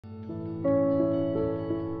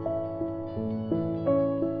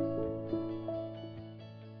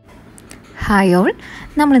Hi all,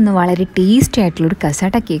 നമ്മളിന്ന് വളരെ tasty ആയിട്ടുള്ളൊരു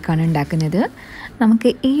കസാട്ട കേക്കാണ് ഉണ്ടാക്കുന്നത്. നമുക്ക്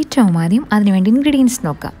ഏറ്റവും ആദ്യം അതിനുവേണ്ടി ഇൻഗ്രീഡിയൻസ്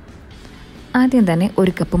നോക്കാം. ആദ്യം തന്നെ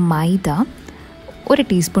 1 കപ്പ് മൈദ, 1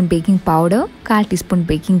 teaspoon baking powder, 1/4 teaspoon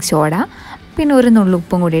baking soda, പിന്നെ 1 നുള്ളു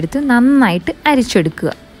ഉപ്പും കൂടി എടുത്ത് നന്നായിട്ട്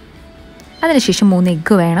അരിച്ചെടുക്കുക. അതിനുശേഷം 3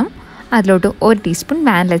 എഗ്ഗ് വേണം. അതിലോട്ട് 1 ടീസ്പൂൺ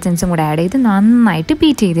വാനില എസൻസും കൂടെ ആഡ് ചെയ്ത് നന്നായിട്ട്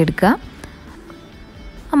ബീറ്റ് ചെയ്തെടുക്കുക.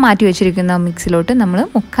 മാറ്റി വെച്ചിരിക്കുന്ന മിക്സിലോട്ട് നമ്മൾ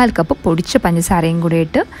 3/4 കപ്പ് പൊടിച്ച പഞ്ചസാരയും കൂടി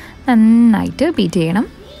ഇട്ട് നന്നായിട്ട് ബീറ്റ് ചെയ്യണം.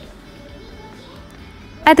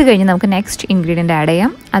 അത് കഴിഞ്ഞ് നമുക്ക് നെക്സ്റ്റ് ഇൻഗ്രീഡിയൻ്റ് ആഡ്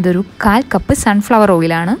ചെയ്യാം. അതൊരു 1/4 കപ്പ് സൺഫ്ലവർ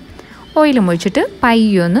ഓയിലാണ്. ഓയിലും ഒഴിച്ചിട്ട്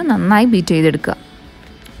പയ്യൊന്ന് നന്നായി ബീറ്റ് ചെയ്തെടുക്കുക.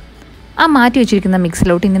 മാറ്റി വെച്ചിരിക്കുന്ന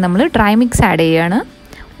മിക്സിലോട്ട് ഇനി നമ്മൾ ഡ്രൈ മിക്സ് ആഡ് ചെയ്യുകയാണ്.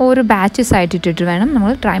 ഓരോ ബാച്ചസ് ആയിട്ട് ഇട്ടിട്ട് വേണം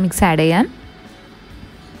നമ്മൾ ഡ്രൈ മിക്സ് ആഡ് ചെയ്യാൻ.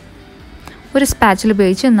 ഒരു സ്പാച്ചിൽ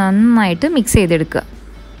ഉപയോഗിച്ച് നന്നായിട്ട് മിക്സ് ചെയ്തെടുക്കുക.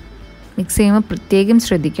 മിക്സ് ചെയ്യുമ്പോൾ പ്രത്യേകം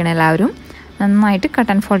ശ്രദ്ധിക്കണം എല്ലാവരും. നന്നായിട്ട് കട്ട്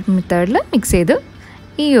ആൻഡ് ഫോൾഡ് മെത്തേഡിൽ മിക്സ് ചെയ്ത്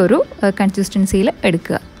ഈ ഒരു കൺസിസ്റ്റൻസിയിൽ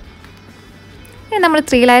എടുക്കുക. നമ്മൾ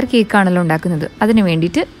 3 ലെയർ കേക്കാണല്ലോ ഉണ്ടാക്കുന്നത്. അതിന്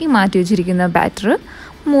വേണ്ടിയിട്ട് ഈ മാറ്റി വെച്ചിരിക്കുന്ന ബാറ്റർ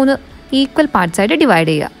 3 ഈക്വൽ പാർട്സായിട്ട് ഡിവൈഡ്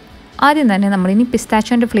ചെയ്യുക. ആദ്യം തന്നെ നമ്മളിനി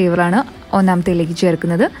പിസ്താച്ചോൻ്റെ ഫ്ലേവറാണ് ഒന്നാമത്തേലേക്ക്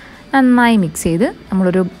ചേർക്കുന്നത്. നന്നായി മിക്സ് ചെയ്ത്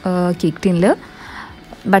നമ്മളൊരു കേക്ക് ടിന്നിൽ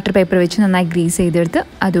ബട്ടർ പേപ്പർ വെച്ച് നന്നായി ഗ്രീസ് ചെയ്തെടുത്ത്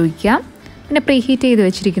അത് ഒഴിക്കുക. പിന്നെ പ്രീ ഹീറ്റ് ചെയ്ത്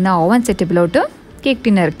വെച്ചിരിക്കുന്ന ഓവൻ സെറ്റപ്പിലോട്ട് കേക്ക്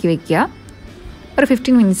ടിൻ ഇറക്കി വയ്ക്കുക. ഒരു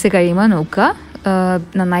 15 മിനിറ്റ്സ് കഴിയുമ്പോൾ നോക്കുക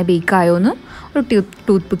നന്നായി ബേക്കായോ എന്ന്. ഒരു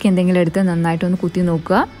ടൂത്ത് പിക്ക് എന്തെങ്കിലും എടുത്ത് നന്നായിട്ടൊന്ന് കുത്തി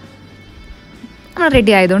നോക്കുക. നമ്മൾ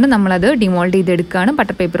റെഡി ആയതുകൊണ്ട് നമ്മളത് ഡിമോൾഡ് ചെയ്തെടുക്കുകയാണ്.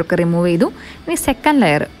 ബട്ടർ പേപ്പറൊക്കെ റിമൂവ് ചെയ്തു. ഇനി സെക്കൻഡ്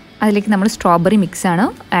ലെയർ, അതിലേക്ക് നമ്മൾ സ്ട്രോബെറി മിക്സാണ്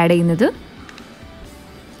ആഡ് ചെയ്യുന്നത്.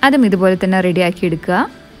 അതും ഇതുപോലെ തന്നെ റെഡിയാക്കി എടുക്കുക.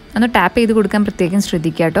 ഒന്ന് ടാപ്പ് ചെയ്ത് കൊടുക്കാൻ പ്രത്യേകം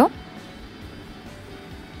ശ്രദ്ധിക്കുക കേട്ടോ.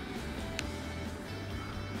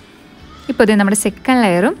 ഇപ്പോൾ ഇത് നമ്മുടെ സെക്കൻഡ്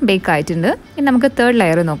ലെയറും ബേക്ക് ആയിട്ടുണ്ട്. ഇനി നമുക്ക് തേർഡ്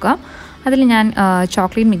ലെയർ നോക്കാം. അതിൽ ഞാൻ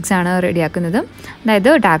ചോക്ലേറ്റ് മിക്സാണ് റെഡിയാക്കുന്നത്. അതായത്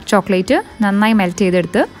ഡാർക്ക് ചോക്ലേറ്റ് നന്നായി മെൽറ്റ്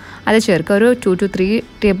ചെയ്തെടുത്ത് അത് ചേർക്കുക. ഒരു 2 to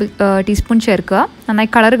 3 ടീസ്പൂൺ ചേർക്കുക. നന്നായി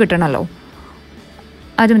കളർ കിട്ടണമല്ലോ.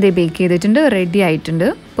 അതും ഇതേ ബേക്ക് ചെയ്തിട്ടുണ്ട്, റെഡി ആയിട്ടുണ്ട്.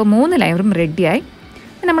 ഇപ്പോൾ 3 ലെയറും റെഡിയായി.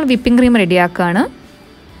 നമ്മൾ വിപ്പിംഗ് ക്രീം റെഡിയാക്കുകയാണ്.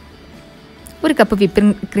 1 കപ്പ്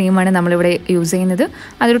വിപ്പിംഗ് ക്രീമാണ് നമ്മളിവിടെ യൂസ് ചെയ്യുന്നത്.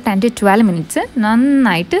 അതൊരു 10 to 12 മിനിറ്റ്സ്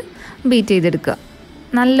നന്നായിട്ട് ബീറ്റ് ചെയ്തെടുക്കുക.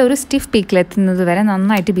 നല്ലൊരു സ്റ്റിഫ് പീക്കിലെത്തുന്നത് വരെ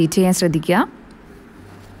നന്നായിട്ട് ബീറ്റ് ചെയ്യാൻ ശ്രദ്ധിക്കുക.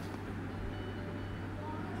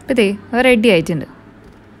 ഇപ്പോൾ ഇതേ റെഡി ആയിട്ടുണ്ട്.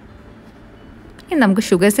 ഇനി നമുക്ക്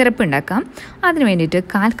ഷുഗർ സിറപ്പ് ഉണ്ടാക്കാം. അതിന് വേണ്ടിയിട്ട്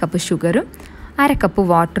 1/4 കപ്പ് ഷുഗറും 1/2 കപ്പ്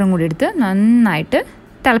വാട്ടറും കൂടി എടുത്ത് നന്നായിട്ട്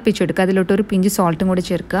തിളപ്പിച്ചെടുക്കുക. അതിലോട്ട് ഒരു പിഞ്ച് സോൾട്ടും കൂടി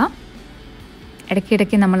ചേർക്കുക.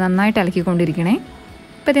 ഇടയ്ക്കിടയ്ക്ക് നമ്മൾ നന്നായിട്ട് ഇളക്കിക്കൊണ്ടിരിക്കണേ.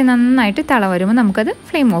 ഇപ്പോൾ ഇത് നന്നായിട്ട് തിള വരുമ്പോൾ നമുക്കത്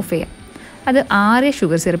ഫ്ലെയിം ഓഫ് ചെയ്യാം. അത് ആറിയ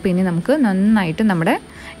ഷുഗർ സിറപ്പ് ഇനി നമുക്ക് നന്നായിട്ട് നമ്മുടെ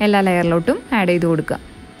എല്ലാ ലെയറിലോട്ടും ആഡ് ചെയ്ത് കൊടുക്കുക.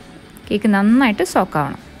 കേക്ക് നന്നായിട്ട്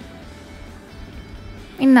സോക്കാവണം.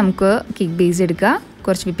 ഇനി നമുക്ക് കേക്ക് ബേസ് എടുക്കുക.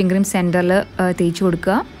 കുറച്ച് വിപ്പിംഗ് ക്രീം സെൻറ്ററിൽ തേച്ച്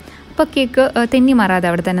കൊടുക്കുക. അപ്പോൾ കേക്ക് തെന്നി മാറാതെ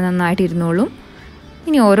അവിടെ തന്നെ നന്നായിട്ട് ഇരുന്നോളും.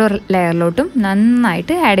 ഇനി ഓരോ ലെയറിലോട്ടും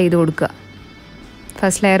നന്നായിട്ട് ആഡ് ചെയ്ത് കൊടുക്കുക.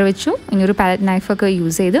 ഫസ്റ്റ് ലെയർ വെച്ചു. ഇനി ഒരു പാലറ്റ് നൈഫൊക്കെ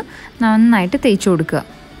യൂസ് ചെയ്ത് നന്നായിട്ട് തേച്ച് കൊടുക്കുക.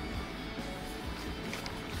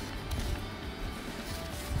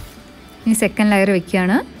 ഇനി സെക്കൻഡ് ലെയർ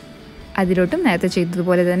വെക്കുകയാണ്. അതിലോട്ടും നേരത്തെ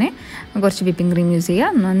ചെയ്തതുപോലെ തന്നെ കുറച്ച് വിപ്പിംഗ് ക്രീം യൂസ്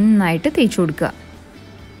ചെയ്യുക. നന്നായിട്ട് തേച്ച് കൊടുക്കുക.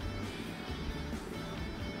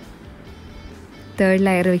 Third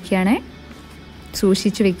layer വെക്കുകയാണേ.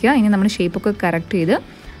 സൂക്ഷിച്ച് വെക്കുക. ഇനി നമ്മൾ ഷേപ്പൊക്കെ കറക്റ്റ് ചെയ്ത്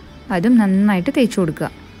അതും നന്നായിട്ട് തേച്ച് കൊടുക്കുക.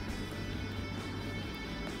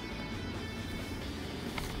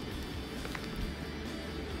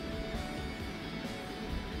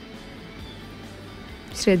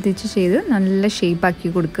 ശ്രദ്ധിച്ച് ചെയ്ത് നല്ല ഷേപ്പാക്കി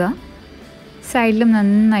കൊടുക്കുക. സൈഡിലും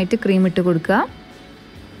നന്നായിട്ട് ക്രീം ഇട്ട് കൊടുക്കുക.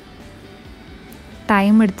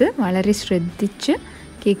 ടൈം എടുത്ത് വളരെ ശ്രദ്ധിച്ച്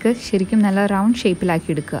കേക്ക് ശരിക്കും നല്ല റൗണ്ട് ഷേപ്പിലാക്കി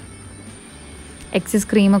എടുക്കുക. എക്സസ്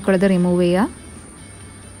ക്രീമൊക്കെ ഉള്ളത് റിമൂവ് ചെയ്യുക.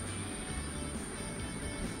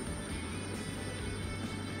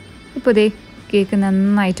 ഇപ്പോൾ ഇതേ കേക്ക്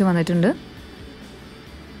നന്നായിട്ട് വന്നിട്ടുണ്ട്.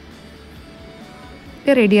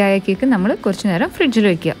 റെഡിയായ കേക്ക് നമ്മൾ കുറച്ച് നേരം ഫ്രിഡ്ജിൽ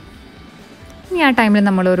വയ്ക്കുക. ഇനി ആ ടൈമിൽ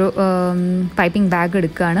നമ്മളൊരു പൈപ്പിംഗ് ബാഗ്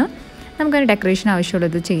എടുക്കുകയാണ്. നമുക്കൊരു ഡെക്കറേഷൻ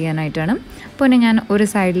ആവശ്യമുള്ളത് ചെയ്യാനായിട്ടാണ്. അപ്പോൾ ഞാൻ ഒരു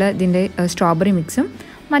സൈഡിൽ ഇതിൻ്റെ സ്ട്രോബെറി മിക്സും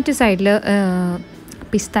മറ്റു സൈഡിൽ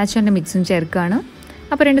പിസ്താച്ചോൻ്റെ മിക്സും ചേർക്കുകയാണ്.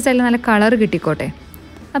 അപ്പോൾ 2 സൈഡിൽ നല്ല കളർ കിട്ടിക്കോട്ടെ.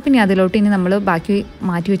 അപ്പോൾ ഇനി അതിലോട്ട് ഇനി നമ്മൾ ബാക്കി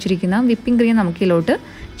മാറ്റി വെച്ചിരിക്കുന്ന വിപ്പിംഗ് ക്രീം നമുക്കിതിലോട്ട്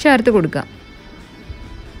ചേർത്ത് കൊടുക്കാം.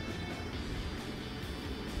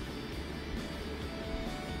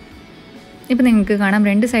 ഇപ്പോൾ നിങ്ങൾക്ക് കാണാം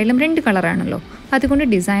 2 സൈഡിലും 2 കളറാണല്ലോ. അതുകൊണ്ട്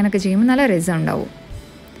ഡിസൈനൊക്കെ ചെയ്യുമ്പോൾ നല്ല രസം ഉണ്ടാവും.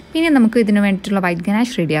 പിന്നെ നമുക്ക് ഇതിന് വേണ്ടിയിട്ടുള്ള വൈറ്റ്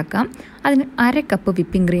ഗനാഷ് റെഡിയാക്കാം. അതിന് 1/2 കപ്പ്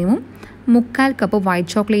വിപ്പിംഗ് ക്രീമും 3/4 കപ്പ്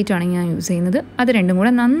വൈറ്റ് ചോക്ലേറ്റുമാണ് ഞാൻ യൂസ് ചെയ്യുന്നത്. അത് രണ്ടും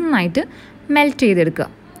കൂടെ നന്നായിട്ട് മെൽറ്റ് ചെയ്തെടുക്കുക.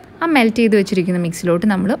 ആ മെൽറ്റ് ചെയ്ത് വെച്ചിരിക്കുന്ന മിക്സിലോട്ട്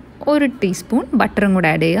നമ്മൾ 1 ടീസ്പൂൺ ബട്ടറും കൂടെ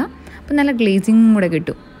ആഡ് ചെയ്യുക. അപ്പോൾ നല്ല ഗ്ലേസിങ്ങും കൂടെ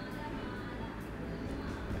കിട്ടും.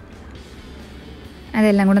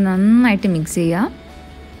 അതെല്ലാം കൂടെ നന്നായിട്ട് മിക്സ് ചെയ്യുക.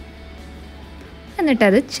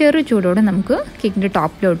 എന്നിട്ടത് ചെറു ചൂടോടെ നമുക്ക് കേക്കിൻ്റെ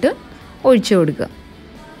ടോപ്പിലോട്ട് ഒഴിച്ചു കൊടുക്കുക.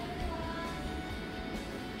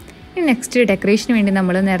 ഇനി നെക്സ്റ്റ് ഡെക്കറേഷന് വേണ്ടി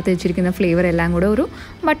നമ്മൾ നേരത്തെ വെച്ചിരിക്കുന്ന ഫ്ലേവർ എല്ലാം കൂടെ ഒരു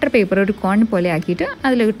ബട്ടർ പേപ്പർ ഒരു കോൺ പോലെ ആക്കിയിട്ട്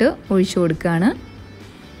അതിലോട്ട് ഒഴിച്ചു കൊടുക്കുകയാണ്.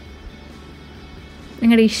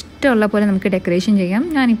 നിങ്ങളുടെ ഇഷ്ടമുള്ള പോലെ നമുക്ക് ഡെക്കറേഷൻ ചെയ്യാം.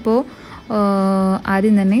 ഞാനിപ്പോൾ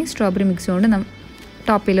ആദ്യം തന്നെ സ്ട്രോബെറി മിക്സ് കൊണ്ട്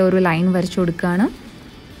ടോപ്പിൽ ഒരു ലൈൻ വരച്ചു കൊടുക്കുകയാണ്.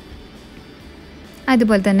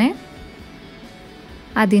 അതുപോലെ തന്നെ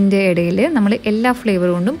അതിൻ്റെ ഇടയിൽ നമ്മൾ എല്ലാ ഫ്ലേവർ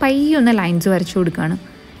കൊണ്ടും പയ്യൊന്ന് ലൈൻസ് വരച്ചു കൊടുക്കുകയാണ്.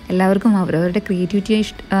 എല്ലാവർക്കും അവരവരുടെ ക്രിയേറ്റിവിറ്റി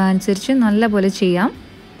അനുസരിച്ച് നല്ല പോലെ ചെയ്യാം.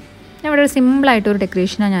 ഇവിടെ ഒരു സിമ്പിളായിട്ടൊരു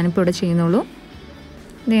ഡെക്കറേഷനാണ് ഞാനിപ്പോൾ ഇവിടെ ചെയ്യുന്നുള്ളൂ.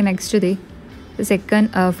 നെക്സ്റ്റ് സെക്കൻഡ്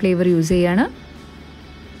ഫ്ലേവർ യൂസ് ചെയ്യാണ്.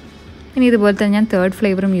 ഇനി ഇതുപോലെ തന്നെ ഞാൻ തേർഡ്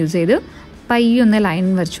ഫ്ലേവറും യൂസ് ചെയ്ത് പയ്യൊന്ന് ലൈൻ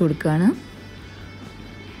വരച്ചു കൊടുക്കുകയാണ്.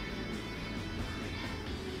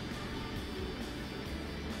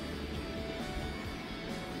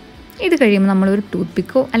 ഇത് കഴിയുമ്പോൾ നമ്മളൊരു ടൂത്ത്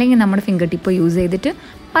പിക്കോ അല്ലെങ്കിൽ നമ്മുടെ ഫിംഗർ ടിപ്പോ യൂസ് ചെയ്തിട്ട്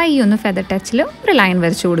പയ്യൊന്ന് ഫെദർ ടച്ചിൽ ഒരു ലൈൻ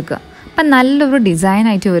വരച്ചു കൊടുക്കുക. അപ്പം നല്ലൊരു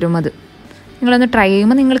ഡിസൈനായിട്ട് വരും. അത് നിങ്ങളൊന്ന് ട്രൈ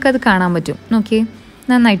ചെയ്യുമ്പോൾ നിങ്ങൾക്കത് കാണാൻ പറ്റും. നോക്കിയേ,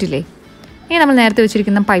 നന്നായിട്ടില്ലേ? ഇനി നമ്മൾ നേരത്തെ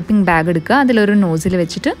വെച്ചിരിക്കുന്ന പൈപ്പിംഗ് ബാഗ് എടുക്കുക. അതിലൊരു നോസിൽ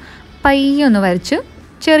വെച്ചിട്ട് പയ്യൊന്ന് വരച്ച്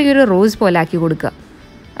ചെറിയൊരു റോസ് പോലെ ആക്കി കൊടുക്കുക.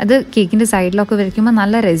 അത് കേക്കിൻ്റെ സൈഡിലൊക്കെ വരയ്ക്കുമ്പോൾ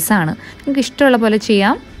നല്ല രസമാണ്. നിങ്ങൾക്ക് ഇഷ്ടമുള്ള പോലെ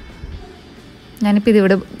ചെയ്യാം. ഞാനിപ്പോൾ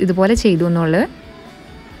ഇതിവിടെ ഇതുപോലെ ചെയ്തു എന്നുള്ളത്.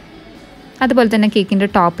 അതുപോലെ തന്നെ കേക്കിൻ്റെ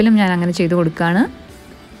ടോപ്പിലും ഞാൻ അങ്ങനെ ചെയ്ത് കൊടുക്കുകയാണ്.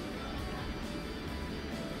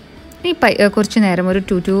 ഈ കുറച്ച് നേരം ഒരു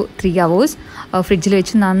 2 to 3 hours ഫ്രിഡ്ജിൽ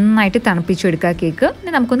വെച്ച് നന്നായിട്ട് തണുപ്പിച്ചെടുക്കുക കേക്ക്.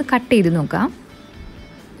 ഇനി നമുക്കൊന്ന് കട്ട് ചെയ്ത് നോക്കാം.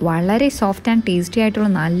 വളരെ സോഫ്റ്റ് ആൻഡ് ടേസ്റ്റി ആയിട്ടുള്ള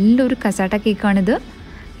നല്ലൊരു കസാട്ട കേക്കാണിത്.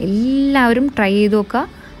 എല്ലാവരും ട്രൈ ചെയ്ത് നോക്കുക.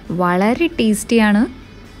 വളരെ ടേസ്റ്റിയാണ്.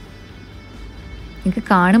 നിങ്ങൾക്ക്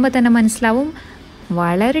കാണുമ്പോൾ തന്നെ മനസ്സിലാവും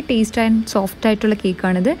വളരെ ടേസ്റ്റ് ആൻഡ് സോഫ്റ്റ് ആയിട്ടുള്ള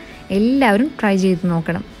കേക്കാണിത്. എല്ലാവരും ട്രൈ ചെയ്ത്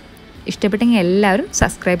നോക്കണം. ഇഷ്ടപ്പെട്ടെങ്കിൽ എല്ലാവരും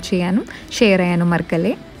സബ്സ്ക്രൈബ് ചെയ്യാനും ഷെയർ ചെയ്യാനും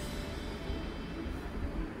മറക്കല്ലേ.